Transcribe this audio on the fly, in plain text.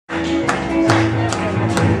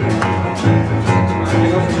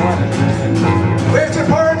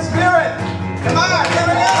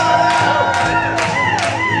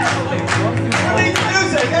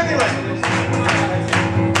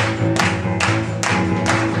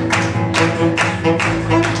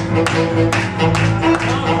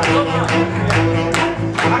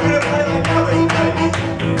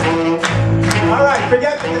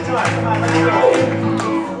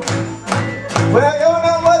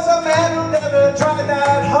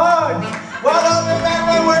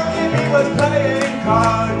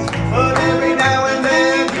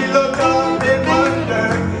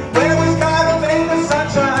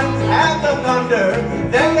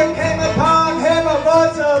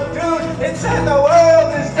said the world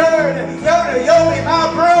is dirty. Yoda, Yoda, my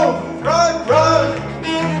broom. Run, run.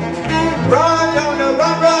 Run, Yoda,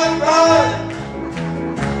 run, run, run.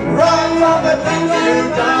 Run from the things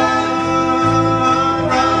you've done.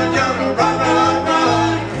 Run, Yoda, run, run,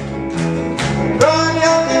 run. Run,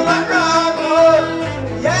 Yoda, run, run, run.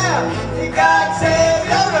 Yeah, God said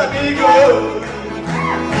Yoda be good.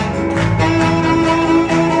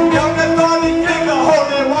 Yoda thought he'd kick a hole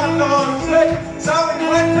in one long slip. So he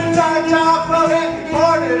went to Talpiot boat and he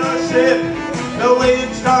boarded a ship. The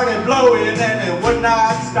wind started blowing and it would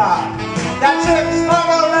not stop. That ship spun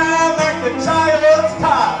around like the child's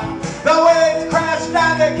top. The waves crashed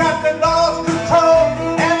and the captain lost control.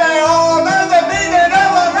 And they all learned the meaning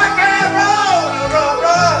of a rock and roll. Run,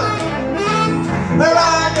 run.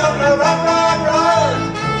 Run, Yoda, run, run, run.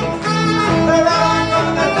 Run from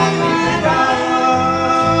the things you've done.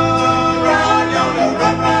 Run, Yoda,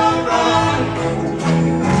 run, run, run.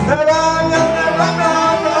 Run, Yoda, run,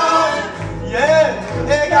 run, run.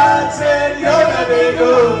 Yeah, God said Yoda be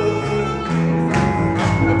good.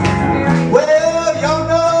 Well,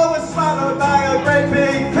 Yoda was swallowed by a great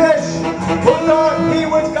big fish who thought he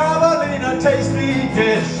was gobbling a tasty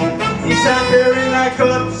dish. He sat there in that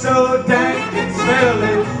cup so dank and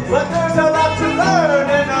smelly, but there's a lot to learn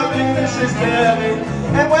in a big fish's belly.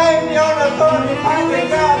 And when Yoda thought he finally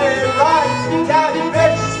got it right, that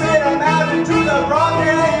fish spit him out into the broad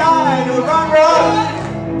daylight. Run, run.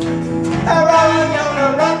 Run, Yoda,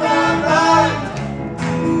 run, run, run.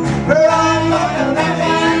 Run from the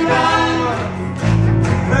things you've done.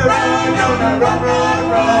 Run, Yoda, run, run,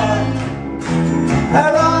 run.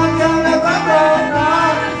 Run, Yoda, run, run,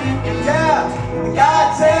 run. Yeah, God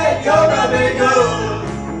said Yoda be good.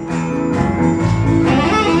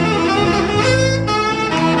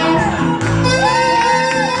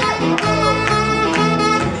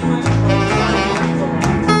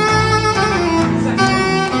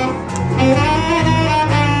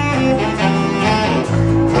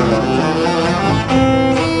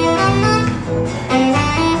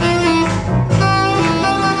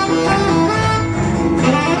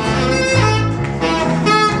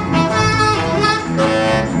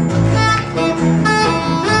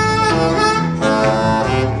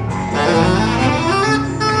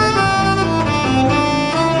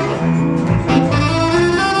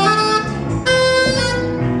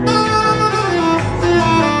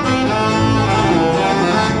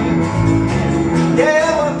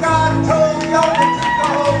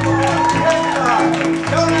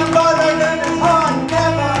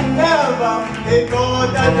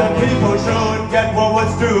 That the people should get what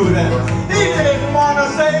was due them. He didn't want to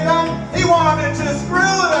save them, he wanted to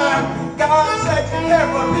screw them. God said you care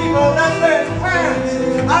for people less than friends.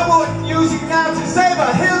 I wouldn't use you now to save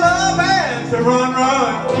a hill of ants. Run,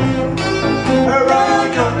 run. Run,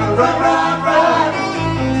 run, run, run, run.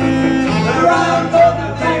 Run from the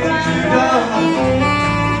things you've done.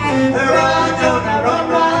 Run, run, run,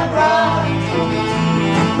 run, run.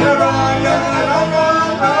 Run, run, run,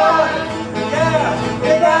 run, run.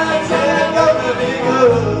 God said Yoda be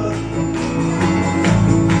good.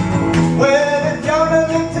 Well, if Yoda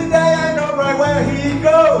lived today, I know right where he'd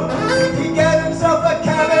go. He'd get himself a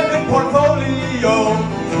cabinet portfolio,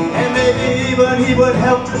 and maybe even he would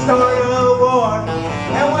help to start a war.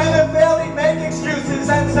 And when it failed, he'd make excuses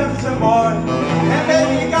and send some more. And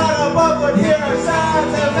maybe God above would hear our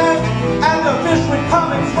sighs and then, and the fish would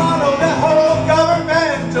come and swallow the whole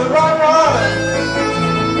government. To run, run.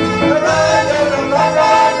 Run, run, run,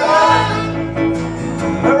 run, run.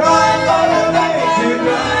 Run for the things you've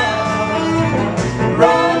done.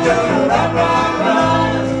 Run, run, run, run,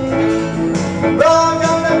 run. Run,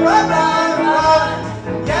 run, run, run, run.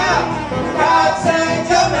 Yeah, God said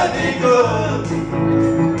Yoda be good.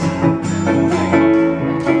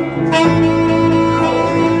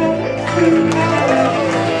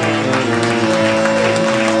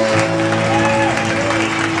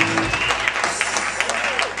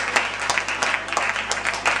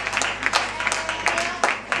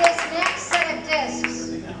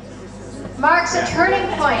 Marks a turning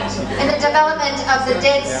point in the development of the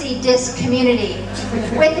Dead Sea Disc community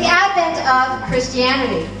with the advent of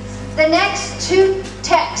Christianity. The next two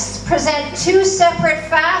texts present two separate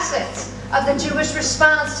facets of the Jewish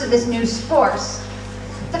response to this new force.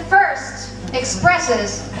 The first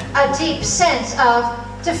expresses a deep sense of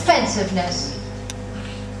defensiveness.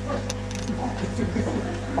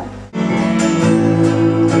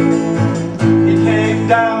 He came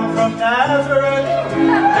down from Nazareth.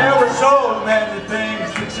 There were so many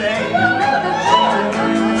things to change.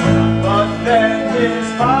 But then his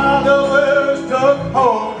followers took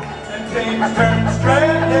hold and things turned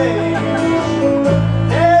strange.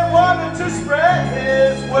 They wanted to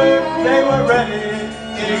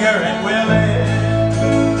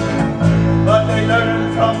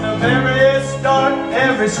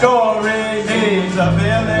story needs a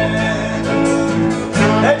villain.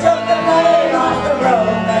 They took the blame off the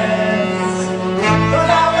Romans, but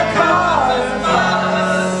now the cause of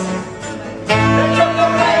us. They took the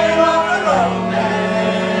blame off the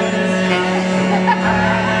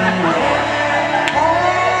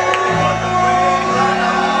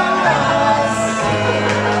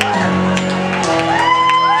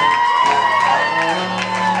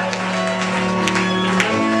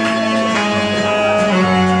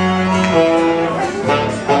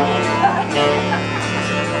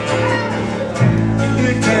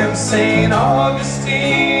St.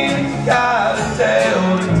 Augustine, got a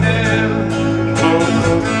tale to tell.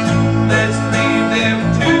 Let's leave them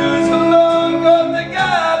Jews alone, 'cause they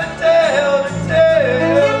got a tale to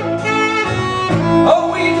tell. Oh,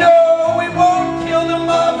 we know we won't kill them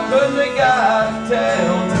up, 'cause they got a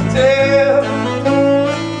tale to tell.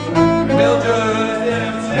 We'll just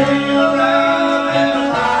them sing around and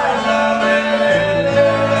hide out in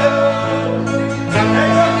hell. They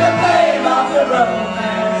took the blame off the road.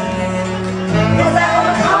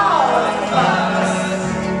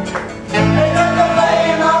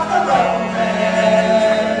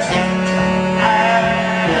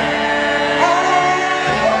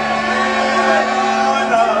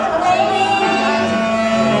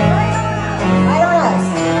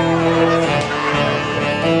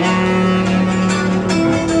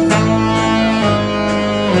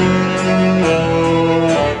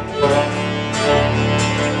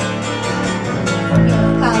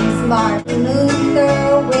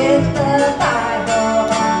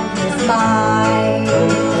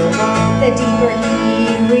 The deeper he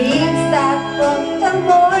reads that book, the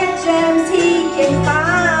more gems he can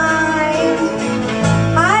find.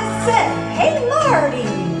 I said, hey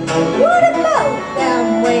Marty, what about them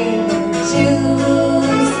waiting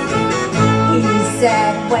Jews? He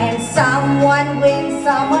said, when someone wins,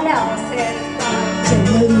 someone else has got to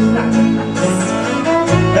lose.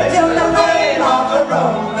 They took the blame off the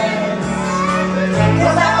Romans,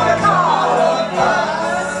 'cause now the cause of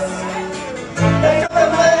us. They took the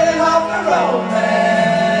blame off the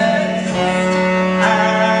Romans,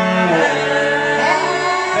 and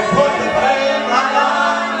they put the blame right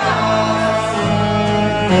on us.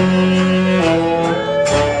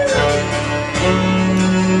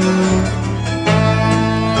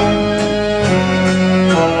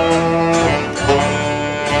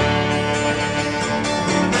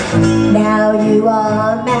 Now you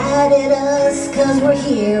are mad at us 'cause we're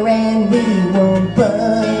here and we won't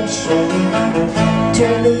budge.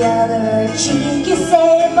 Turn the other cheek, you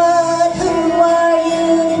say, but who are you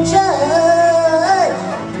to judge?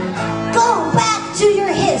 Go back to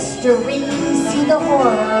your history, see the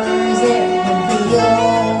horrors it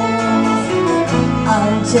reveals.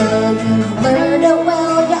 Until you've learned it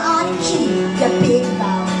well, you ought to keep your big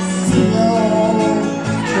mouth sealed.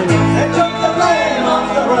 They took the blame off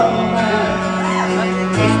the Romans,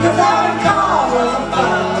 'cause now the cause of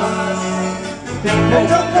us. They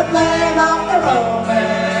took the blame off the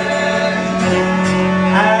Romans,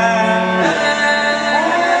 and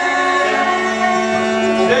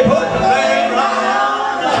they put the blame right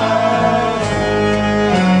on us.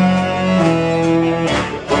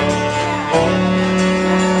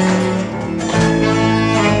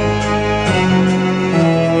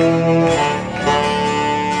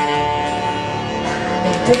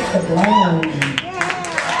 They took the blame.